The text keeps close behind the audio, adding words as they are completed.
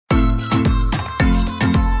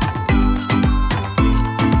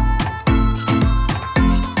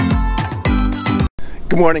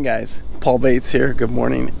Good morning, guys. Paul Bates here. Good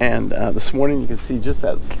morning. And this morning you can see just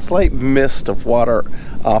that slight mist of water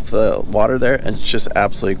off the water there, and it's just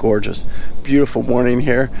absolutely gorgeous. Beautiful morning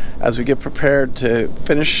here as we get prepared to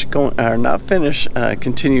finish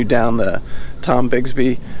continue down the Tom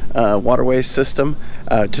Bigsby waterway system.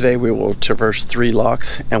 Today we will traverse 3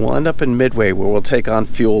 locks and we'll end up in Midway, where we'll take on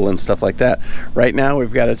fuel and stuff like that. Right now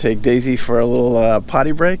we've got to take Daisy for a little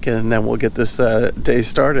potty break, and then we'll get this day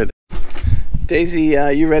started. Daisy,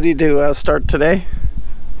 you ready to start today?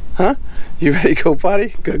 Huh? You ready to go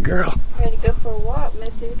potty? Good girl. Ready to go for a walk,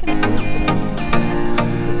 Missy.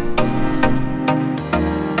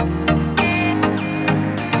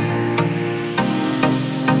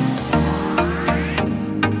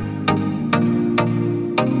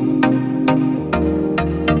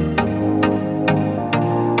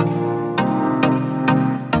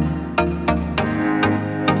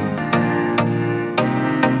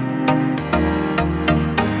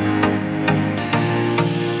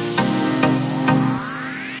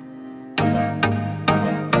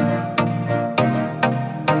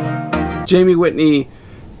 Jamie Whitney,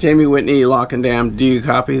 lock and dam. Do you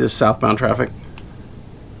copy this southbound traffic?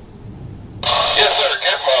 Yes, sir.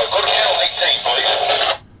 Go to channel 18,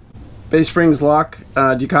 please. Bay Springs lock.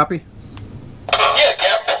 Do you copy? Yeah,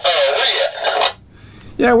 Captain. Where you at?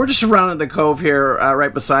 Yeah, we're just around at the cove here,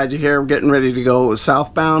 right beside you here. We're getting ready to go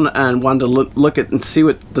southbound, and wanted to look at and see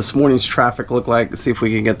what this morning's traffic looked like, and see if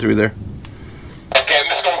we can get through there. Okay,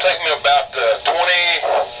 this is going to take me about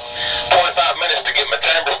 25 minutes to get my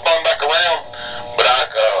chamber spun back around, but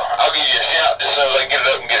I'll give you a shout just as soon as I can get it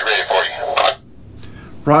up and get it ready for you.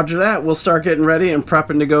 Roger that. We'll start getting ready and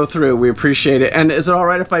prepping to go through. We appreciate it. And is it all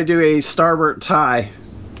right if I do a starboard tie?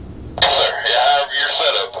 Yes, sir. Yeah, however you're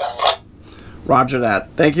set up. Roger that.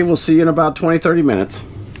 Thank you. We'll see you in about 20-30 minutes.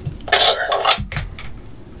 Yes, sir.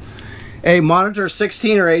 Hey, monitor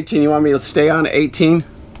 16 or 18? You want me to stay on 18? Yeah,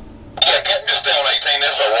 Captain, just stay on 18.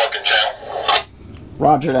 That's our working channel.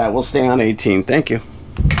 Roger that. We'll stay on 18. Thank you.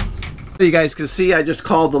 You guys can see I just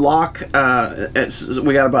called the lock.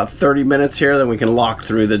 We got about 30 minutes here, then we can lock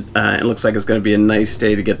through the it looks like it's going to be a nice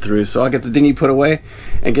day to get through. So I'll get the dinghy put away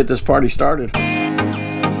and get this party started.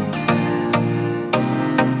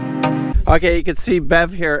 Okay, you can see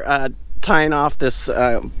Bev here tying off this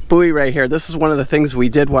buoy right here. This is one of the things we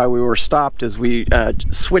did while we were stopped, is we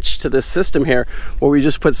switched to this system here where we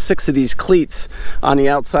just put 6 of these cleats on the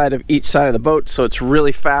outside of each side of the boat, so it's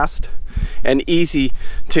really fast and easy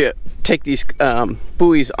to take these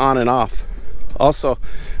buoys on and off. Also,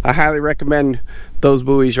 I highly recommend those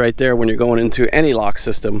buoys right there when you're going into any lock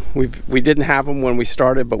system. We didn't have them when we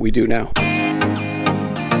started, but we do now.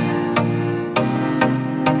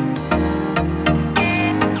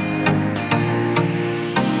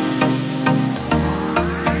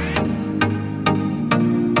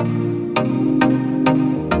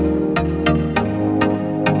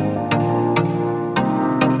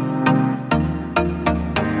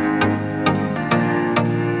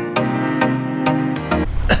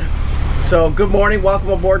 So good morning, welcome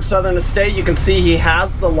aboard Southern Estate. You can see he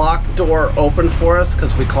has the lock door open for us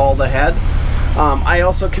because we called ahead. I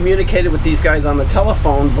also communicated with these guys on the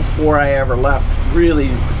telephone before I ever left.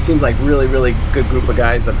 Really seems like really good group of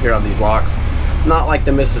guys up here on these locks. Not like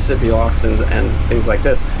the Mississippi locks and things like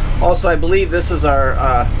this. Also, I believe this is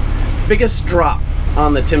our biggest drop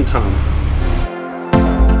on the Tim Tom.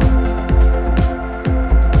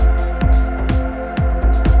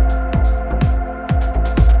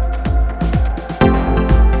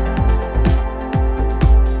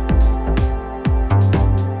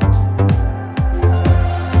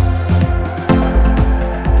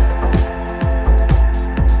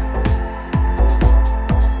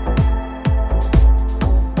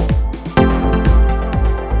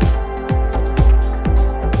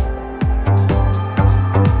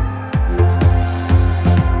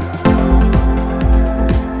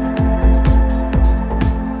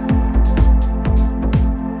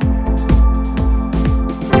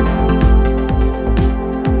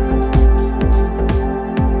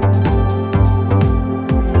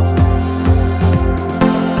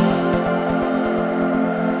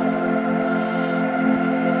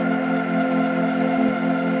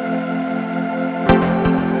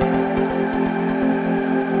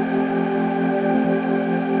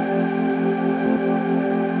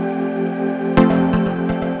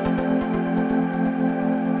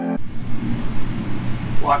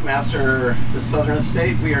 Lockmaster, the Southern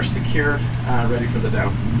Estate, we are secured, ready for the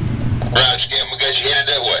down. Roger, we got you headed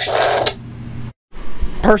that way.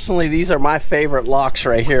 Personally, these are my favorite locks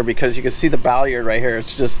right here because you can see the baluard right here.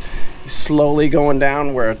 It's just slowly going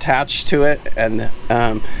down. We're attached to it, and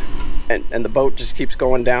and the boat just keeps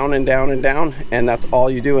going down and down and down, and that's all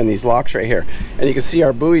you do in these locks right here. And you can see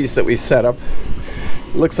our buoys that we set up.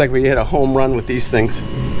 Looks like we hit a home run with these things.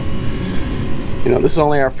 You know, this is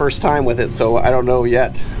only our first time with it, so I don't know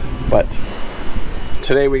yet, but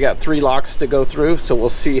today we got 3 locks to go through, so we'll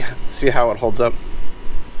see how it holds up.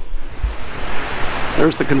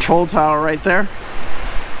 There's the control tower right there.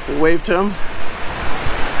 We'll wave to him.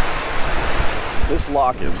 This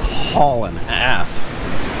lock is hauling ass.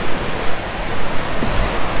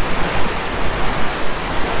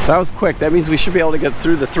 So that was quick. That means we should be able to get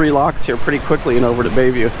through the 3 locks here pretty quickly and over to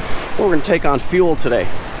Bayview. We're going to take on fuel today.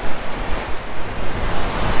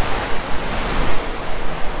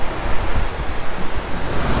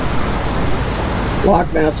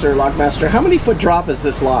 Lockmaster, how many foot drop is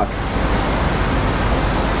this lock?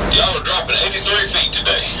 Y'all are dropping 83 feet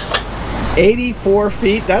today. 84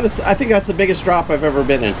 feet? That is, I think that's the biggest drop I've ever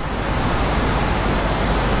been in.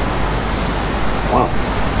 Wow.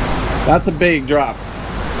 That's a big drop.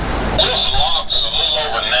 This lock's a little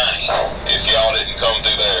over 90 if y'all didn't come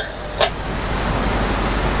through there.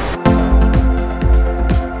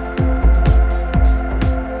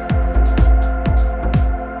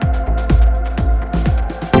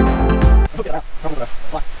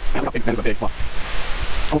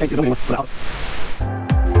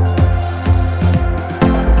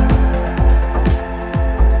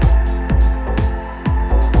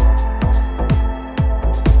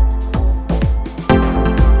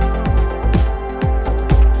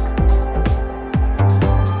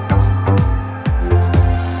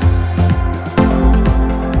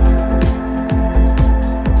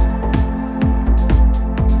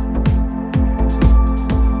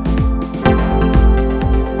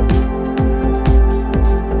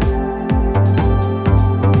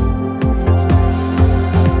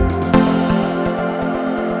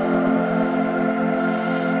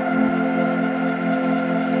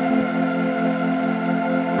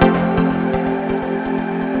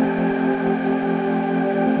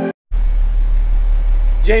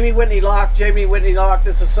 Jamie Whitney Lock,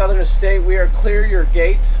 this is Southern Estate. We are clear your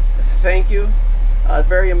gates. Thank you.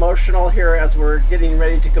 Very emotional here as we're getting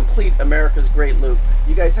ready to complete America's Great Loop.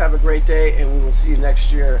 You guys have a great day, and we will see you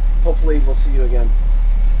next year. Hopefully we'll see you again.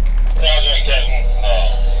 Roger, Captain.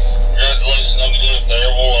 Congratulations on the loop there.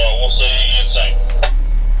 We'll see you again soon.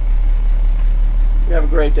 You have a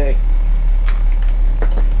great day.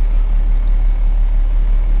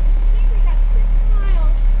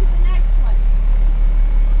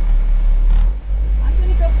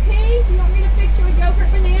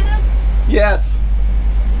 Yes.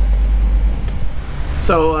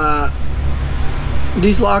 So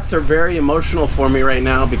these locks are very emotional for me right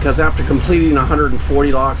now because after completing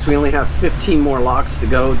 140 locks, we only have 15 more locks to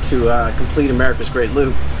go to complete America's Great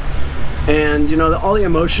Loop. And you know, all the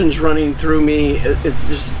emotions running through me, it's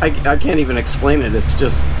just, I can't even explain it. It's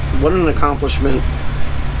just, what an accomplishment.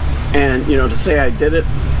 And you know, to say I did it,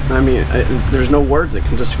 I mean, there's no words that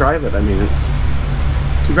can describe it. I mean, it's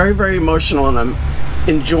very, very emotional, and I'm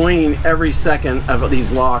enjoying every second of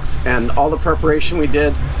these locks and all the preparation we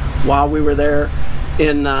did while we were there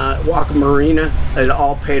in Marina. It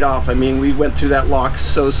all paid off. I mean, we went through that lock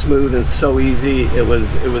so smooth and so easy. It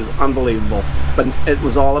was unbelievable. But it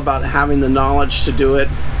was all about having the knowledge to do it.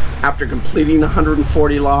 After completing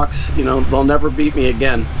 140 locks, you know, they'll never beat me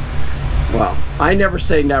again. Well, I never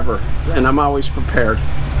say never, and I'm always prepared.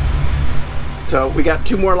 So we got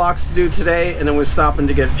 2 more locks to do today, and then we're stopping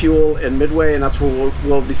to get fuel in Midway, and that's where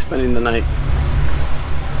we'll be spending the night.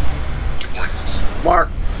 Good morning. Mark.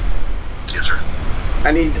 Yes, sir.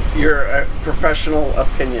 I need your professional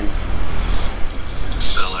opinion.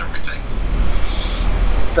 Sell everything.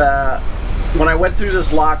 When I went through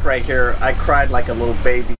this lock right here, I cried like a little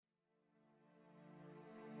baby.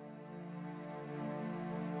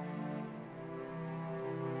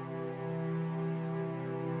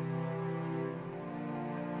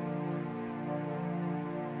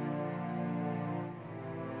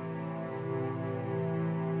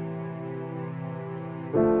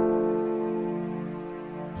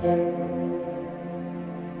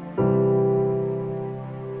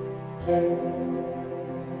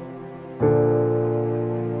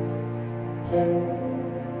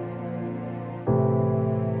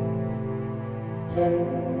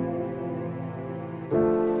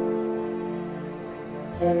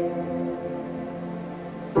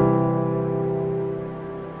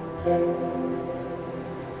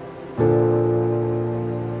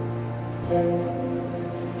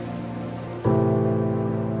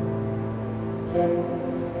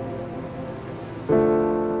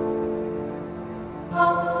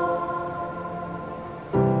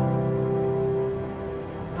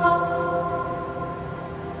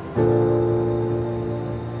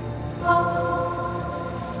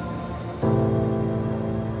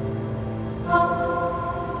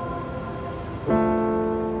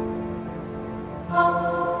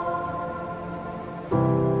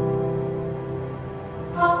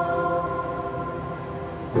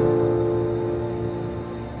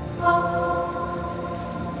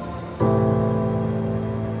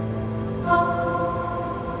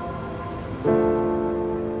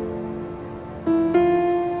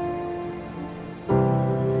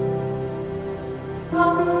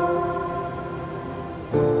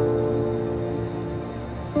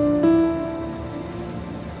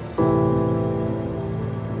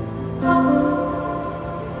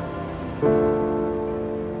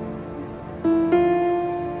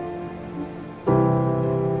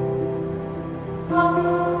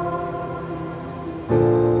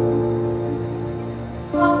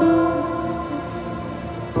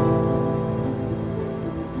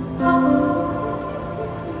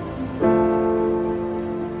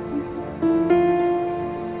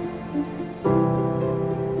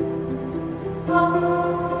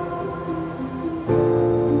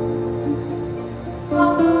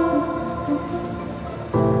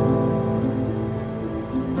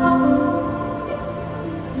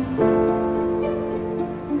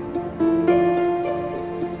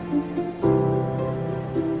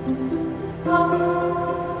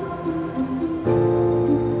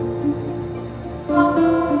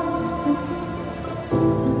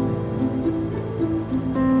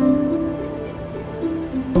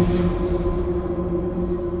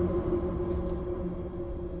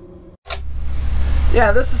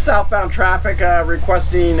 Yeah, this is southbound traffic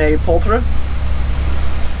requesting a pull-through.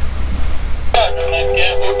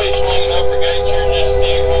 Yeah, we'll be swinging over gates here in just a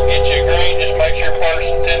few. We'll get you a green. Just make sure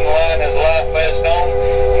person's in the line has a life vest on.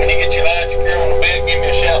 When you get your line secure on the bed, give me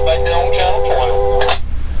a shout back there on channel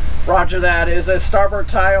 12. Roger that. Is a starboard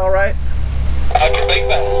tie all right? Roger, big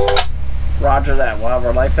fine. Roger that. We'll have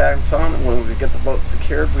our life vests on, and when we get the boat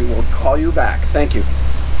secured, we will call you back. Thank you.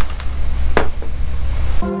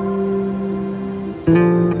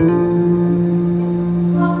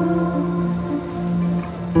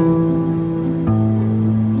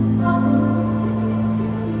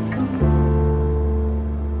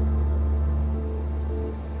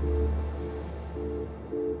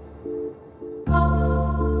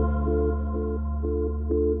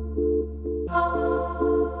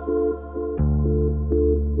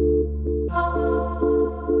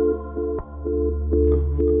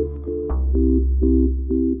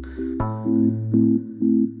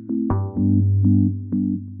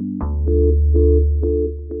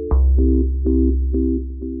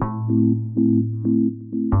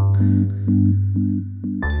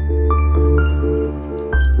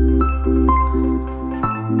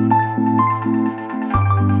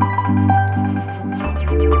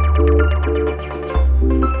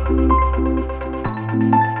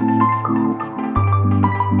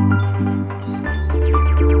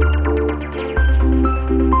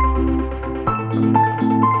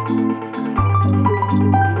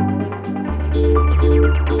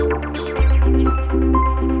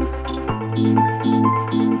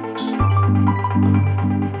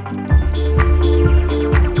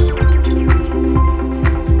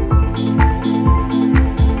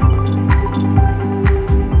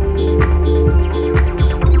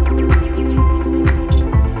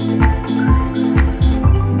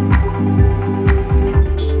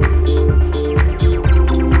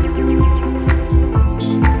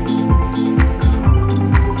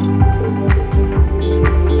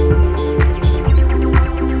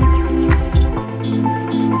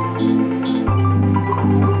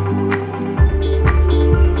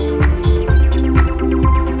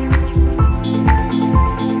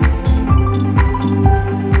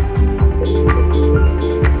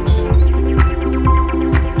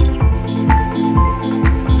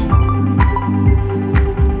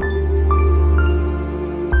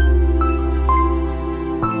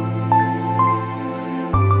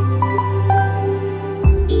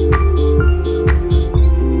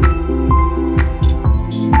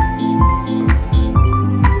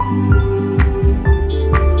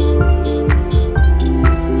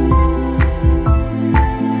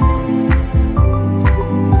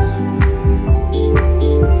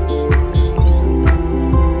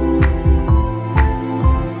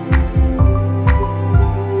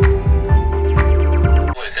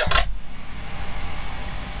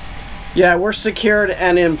 Yeah, we're secured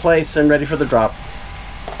and in place and ready for the drop.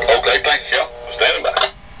 Okay, thanks, Joe. Standing by.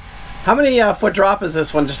 How many foot drop is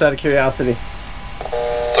this one, just out of curiosity?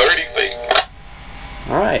 30 feet.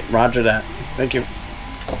 All right, roger that. Thank you.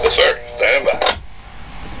 Yes, sir. Standing by.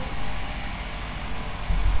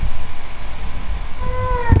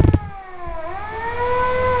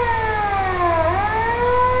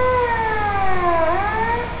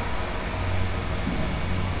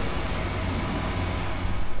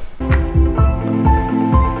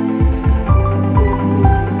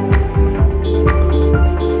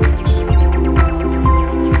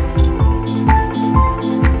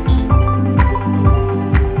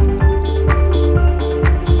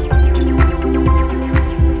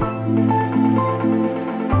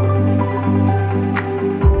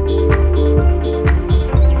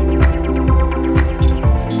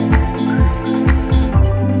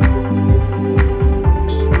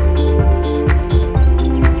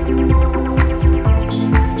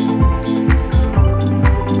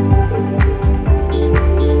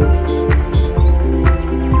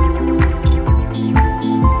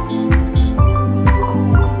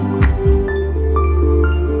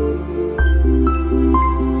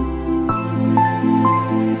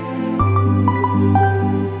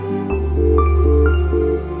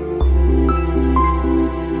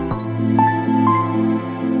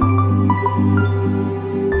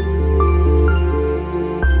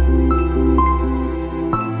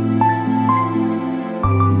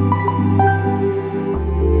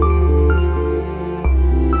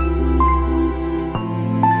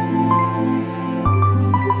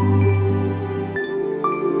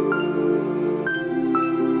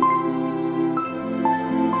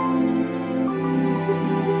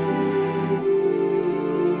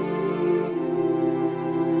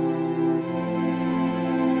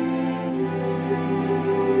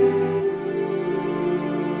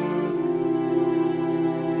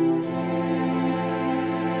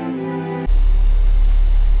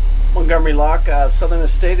 we lock. Southern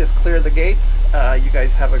Estate has cleared the gates. You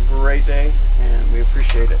guys have a great day, and we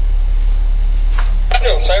appreciate it.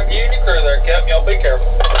 No, same for you and your crew there, Captain. Y'all be careful.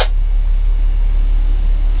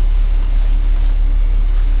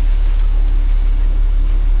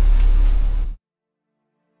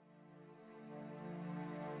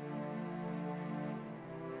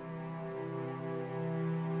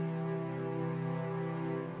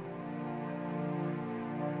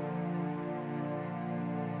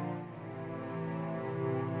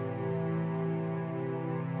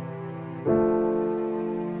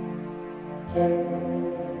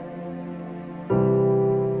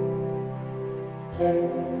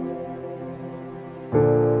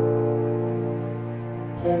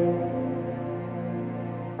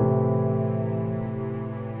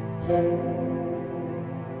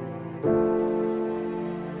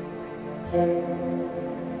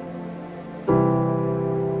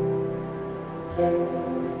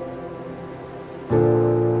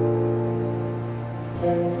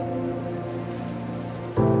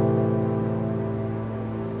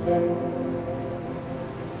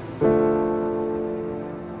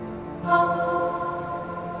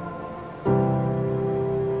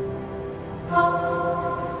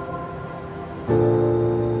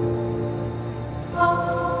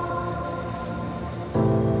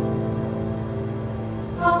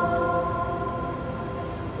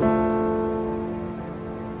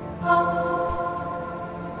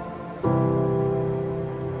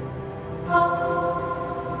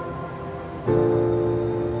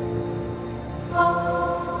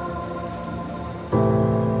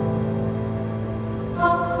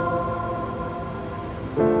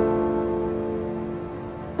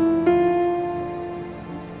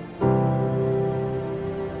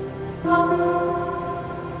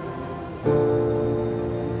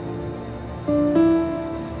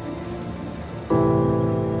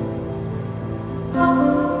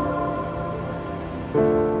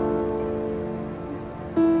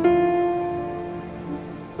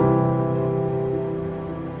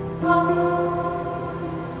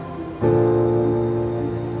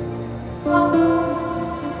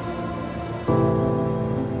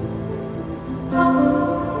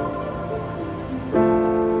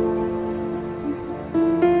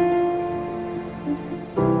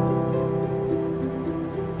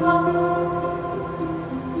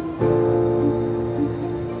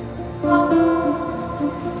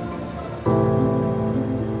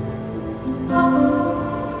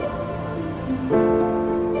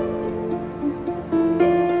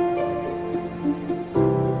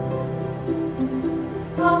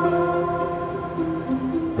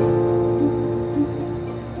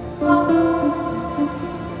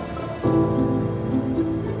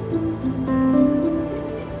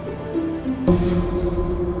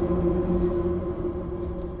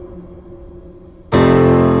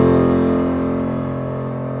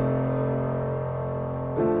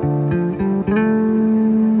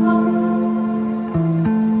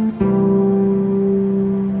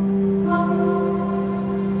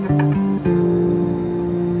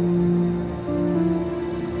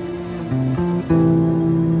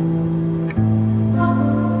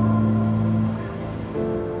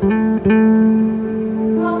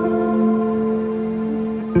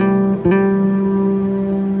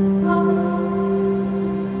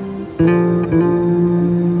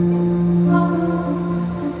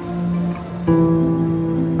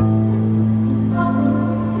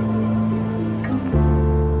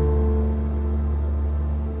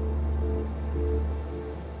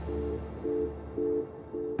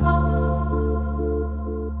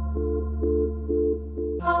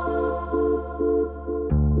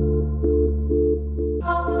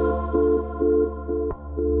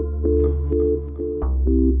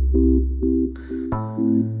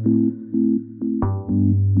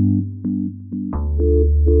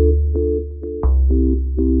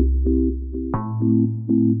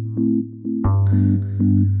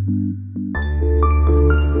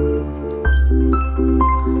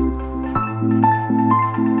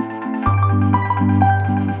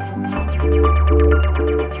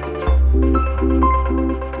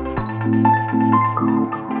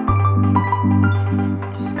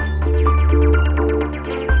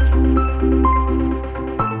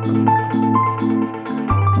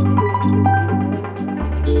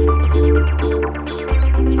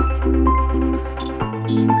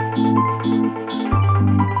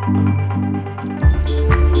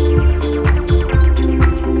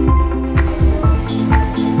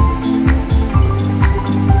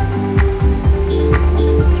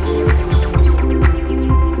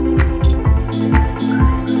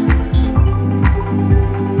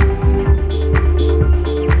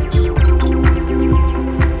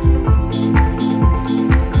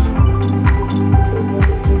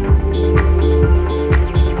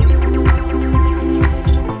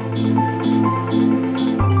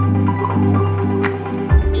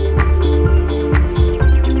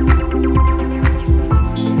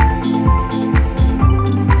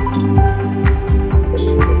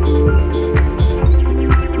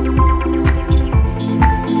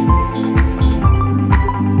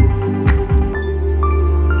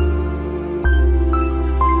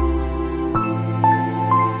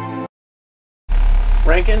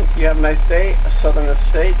 Lincoln, you have a nice day. A Southern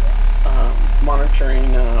Estate, monitoring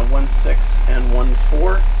 1.6 and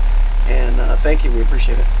 1.4. And thank you, we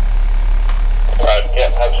appreciate it. All right,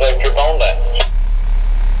 yeah, have a safe trip on that.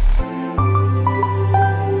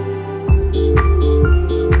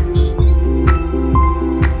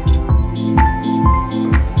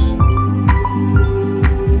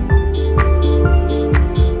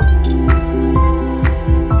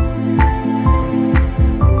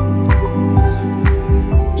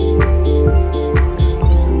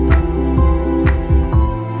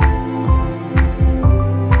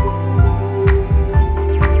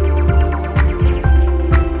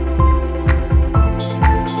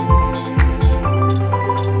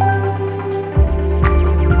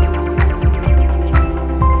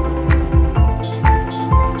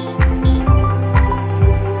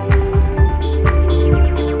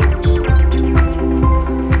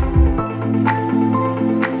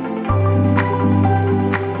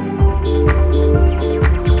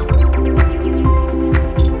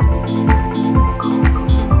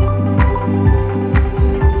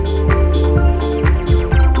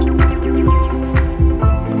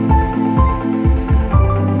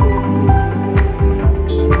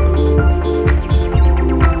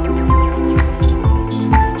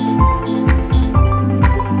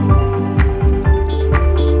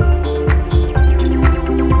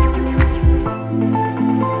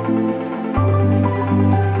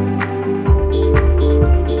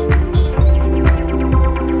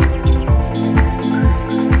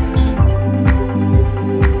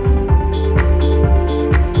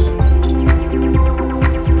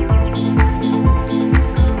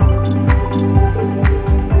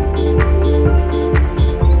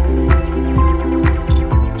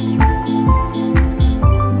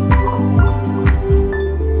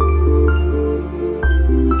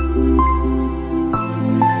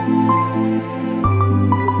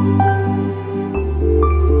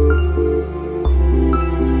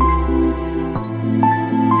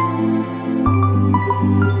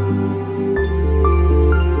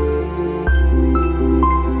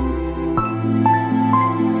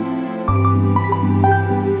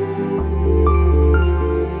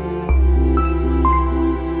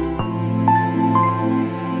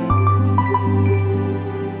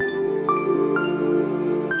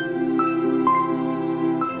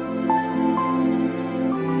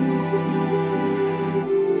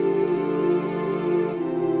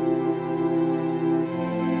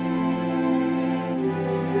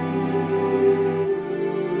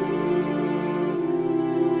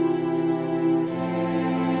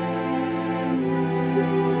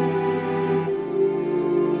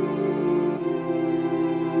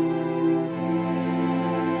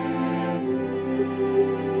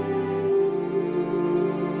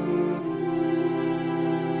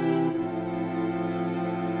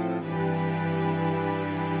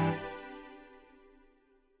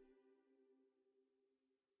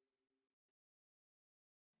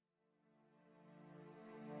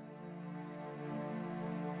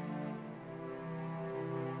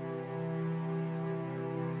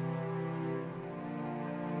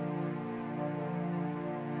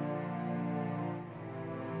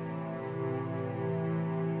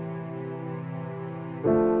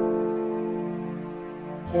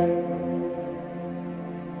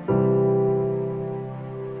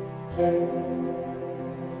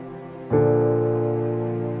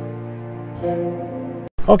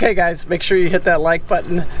 Okay guys, make sure you hit that like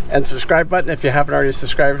button and subscribe button if you haven't already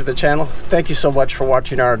subscribed to the channel. Thank you so much for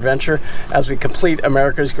watching our adventure. As we complete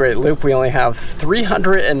America's Great Loop, we only have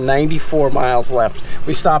 394 miles left.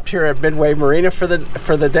 We stopped here at Midway Marina for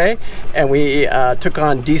the day, and we took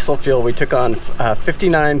on diesel fuel. We took on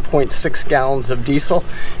 59.6 gallons of diesel,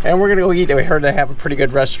 and we're gonna go eat. We heard they have a pretty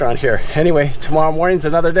good restaurant here. Anyway, tomorrow morning's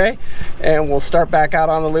another day, and we'll start back out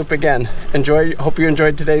on the loop again. Hope you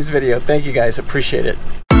enjoyed today's video. Thank you guys, appreciate it.